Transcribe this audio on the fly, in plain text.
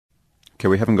Okay,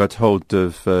 we haven't got hold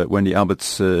of Wendy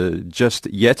Alberts just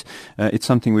yet. It's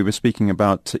something we were speaking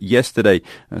about yesterday,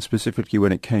 specifically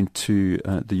when it came to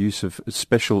the use of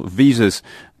special visas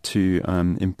to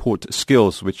import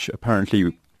skills, which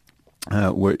apparently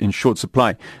were in short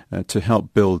supply to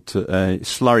help build a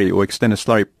slurry or extend a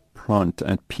slurry plant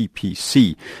at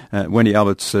PPC. Wendy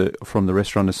Alberts from the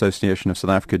Restaurant Association of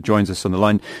South Africa joins us on the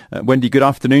line. Wendy, good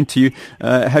afternoon to you.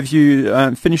 Have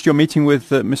you finished your meeting with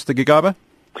Mr. Gigaba?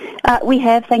 We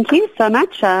have, thank you so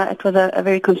much. It was a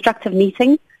very constructive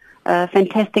meeting, a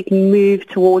fantastic move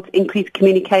towards increased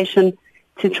communication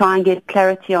to try and get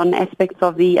clarity on aspects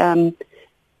of the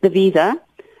visa.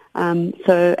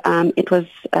 So it was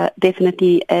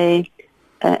definitely a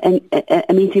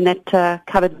meeting that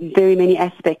covered very many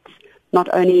aspects, not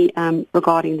only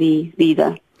regarding the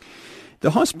visa. The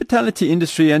hospitality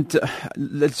industry, and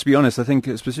let's be honest, I think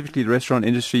specifically the restaurant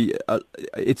industry,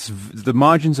 the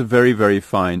margins are very, very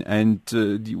fine, and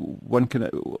one kind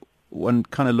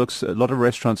of looks. A lot of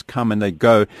restaurants come and they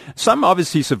go. Some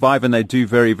obviously survive and they do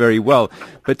very, very well,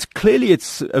 but clearly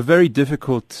it's a very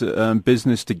difficult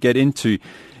business to get into.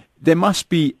 There must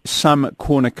be some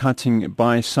corner cutting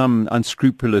by some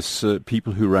unscrupulous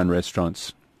people who run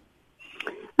restaurants.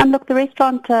 Look, the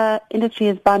restaurant industry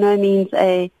is by no means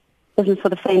a business for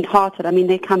the faint-hearted. I mean,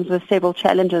 there comes with several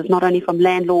challenges, not only from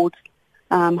landlords,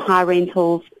 high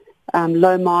rentals,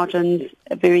 low margins,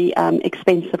 very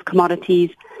expensive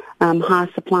commodities, high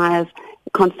suppliers,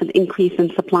 constant increase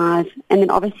in supplies, and then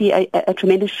obviously a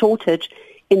tremendous shortage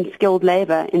in skilled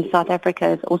labor in South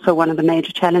Africa is also one of the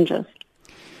major challenges.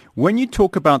 When you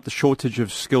talk about the shortage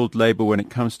of skilled labor when it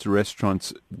comes to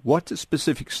restaurants, what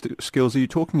specific skills are you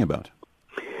talking about?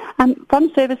 From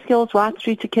service skills right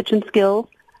through to kitchen skills.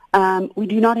 We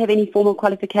do not have any formal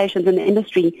qualifications in the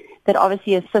industry that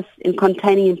obviously assists in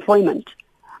containing employment.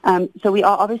 So we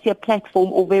are obviously a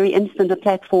platform, or very instant a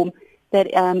platform, that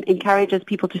encourages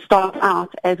people to start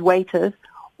out as waiters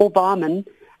or barmen.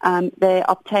 They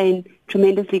obtain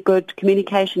tremendously good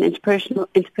communication,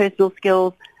 interpersonal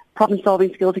skills,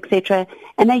 problem-solving skills, etc.,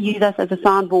 and they use us as a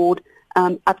soundboard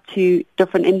up to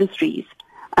different industries,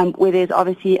 where there's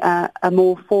obviously a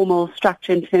more formal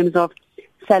structure in terms of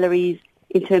salaries,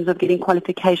 in terms of getting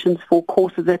qualifications for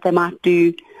courses that they might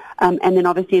do, and then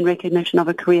obviously in recognition of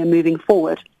a career moving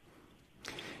forward.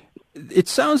 It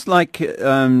sounds like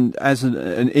as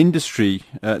an industry,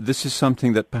 this is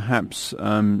something that perhaps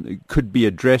could be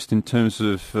addressed in terms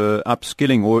of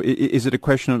upskilling, or is it a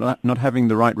question of not having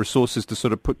the right resources to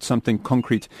sort of put something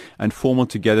concrete and formal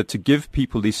together to give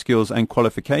people these skills and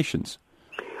qualifications?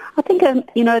 I think,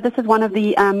 this is one of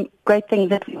the great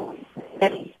things that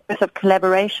of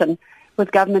collaboration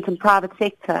with government and private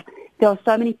sector. There are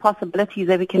so many possibilities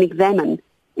that we can examine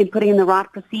in putting in the right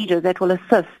procedures that will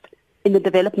assist in the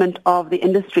development of the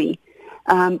industry.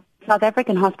 South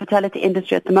African hospitality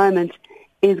industry at the moment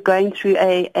is going through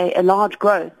a large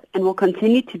growth and will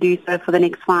continue to do so for the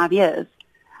next 5 years.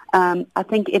 I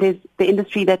think it is the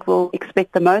industry that will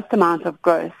expect the most amount of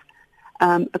growth,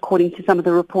 according to some of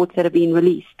the reports that have been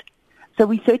released. So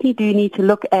we certainly do need to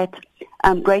look at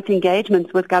great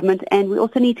engagements with government, and we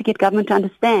also need to get government to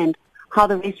understand how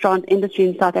the restaurant industry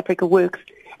in South Africa works,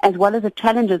 as well as the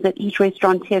challenges that each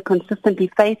restaurateur consistently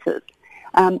faces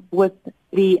with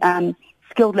the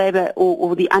skilled labor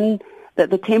or the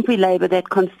temporary labor that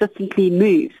consistently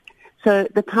moves. So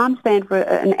the time span for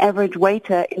an average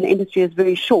waiter in the industry is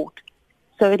very short.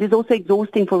 So it is also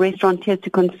exhausting for restaurateurs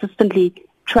to consistently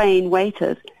train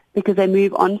waiters because they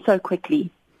move on so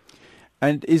quickly.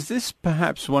 And is this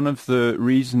perhaps one of the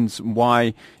reasons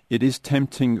why it is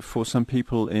tempting for some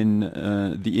people in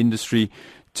the industry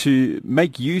to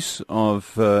make use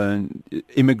of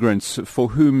immigrants for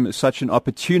whom such an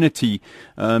opportunity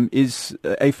is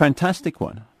a fantastic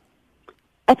one?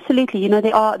 Absolutely.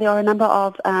 There are a number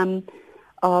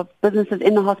of businesses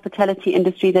in the hospitality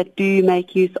industry that do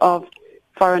make use of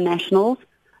foreign nationals,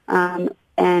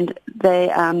 and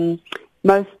they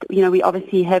we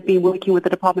obviously have been working with the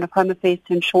Department of Home Affairs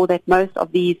to ensure that most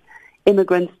of these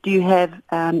immigrants do have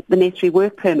the necessary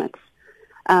work permits.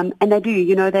 And they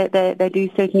do, they do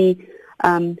certainly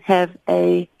have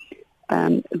a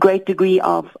great degree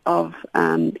of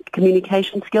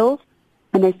communication skills,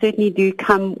 and they certainly do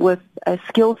come with a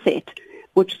skill set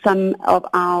which some of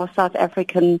our South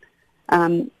African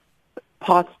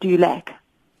parts do lack.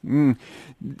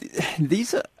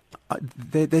 These are,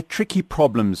 they're tricky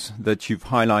problems that you've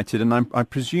highlighted, and I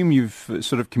presume you've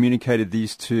sort of communicated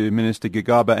these to Minister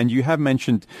Gigaba, and you have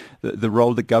mentioned the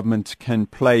role the government can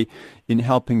play in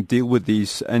helping deal with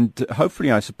these and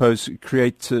hopefully, I suppose,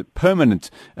 create permanent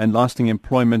and lasting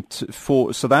employment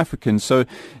for South Africans. So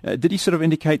did he sort of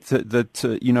indicate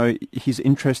that he's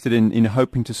interested in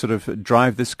hoping to sort of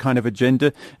drive this kind of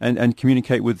agenda and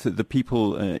communicate with the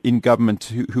people in government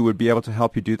who would be able to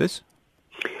help you do this?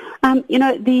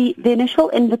 The initial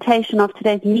invitation of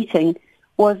today's meeting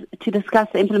was to discuss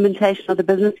the implementation of the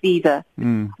business visa,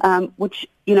 which,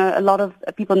 a lot of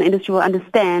people in the industry will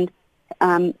understand.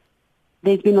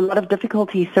 There's been a lot of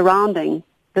difficulty surrounding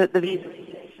the visa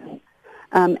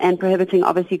and prohibiting,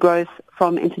 obviously, growth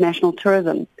from international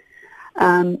tourism.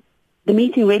 The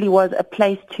meeting really was a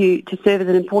place to serve as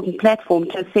an important platform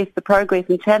to assess the progress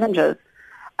and challenges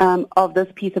of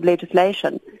this piece of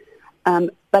legislation.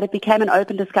 But it became an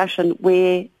open discussion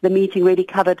where the meeting really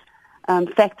covered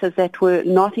factors that were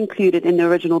not included in the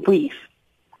original brief.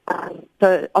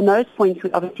 So on those points,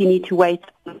 we obviously need to wait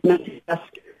to discuss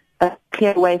a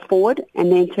clear way forward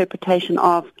and the interpretation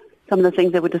of some of the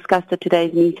things that were discussed at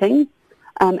today's meeting,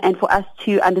 and for us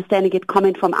to understand and get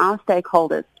comment from our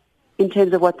stakeholders in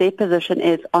terms of what their position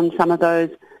is on some of those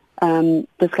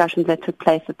discussions that took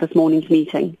place at this morning's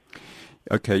meeting.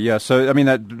 Okay, yeah. So, I mean,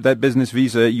 that business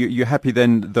visa, you're happy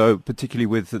then, though, particularly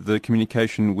with the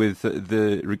communication with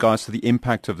the regards to the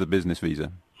impact of the business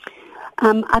visa?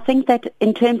 I think that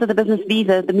in terms of the business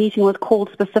visa, the meeting was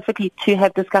called specifically to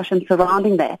have discussions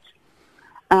surrounding that.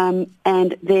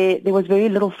 And there was very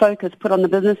little focus put on the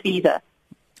business visa.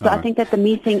 So I think that the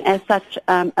meeting as such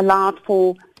allowed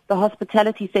for the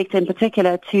hospitality sector in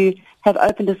particular to have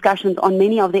open discussions on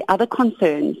many of the other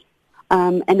concerns.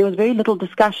 And there was very little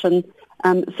discussion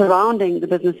surrounding the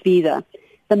business visa.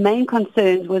 The main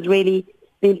concerns was really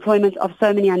the employment of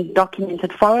so many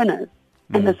undocumented foreigners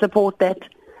and the support that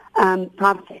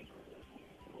private sector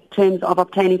in terms of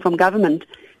obtaining from government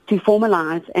to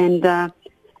formalize and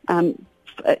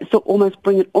so almost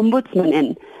bring an ombudsman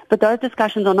in. But those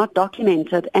discussions are not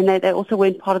documented, and they also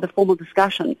weren't part of the formal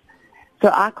discussions. So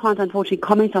I can't unfortunately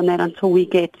comment on that until we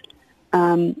get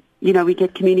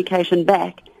communication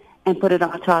back and put it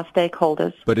out to our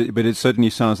stakeholders. But it certainly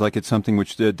sounds like it's something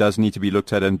which does need to be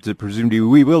looked at, and presumably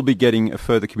we will be getting a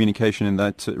further communication in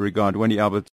that regard. Wendy Albert,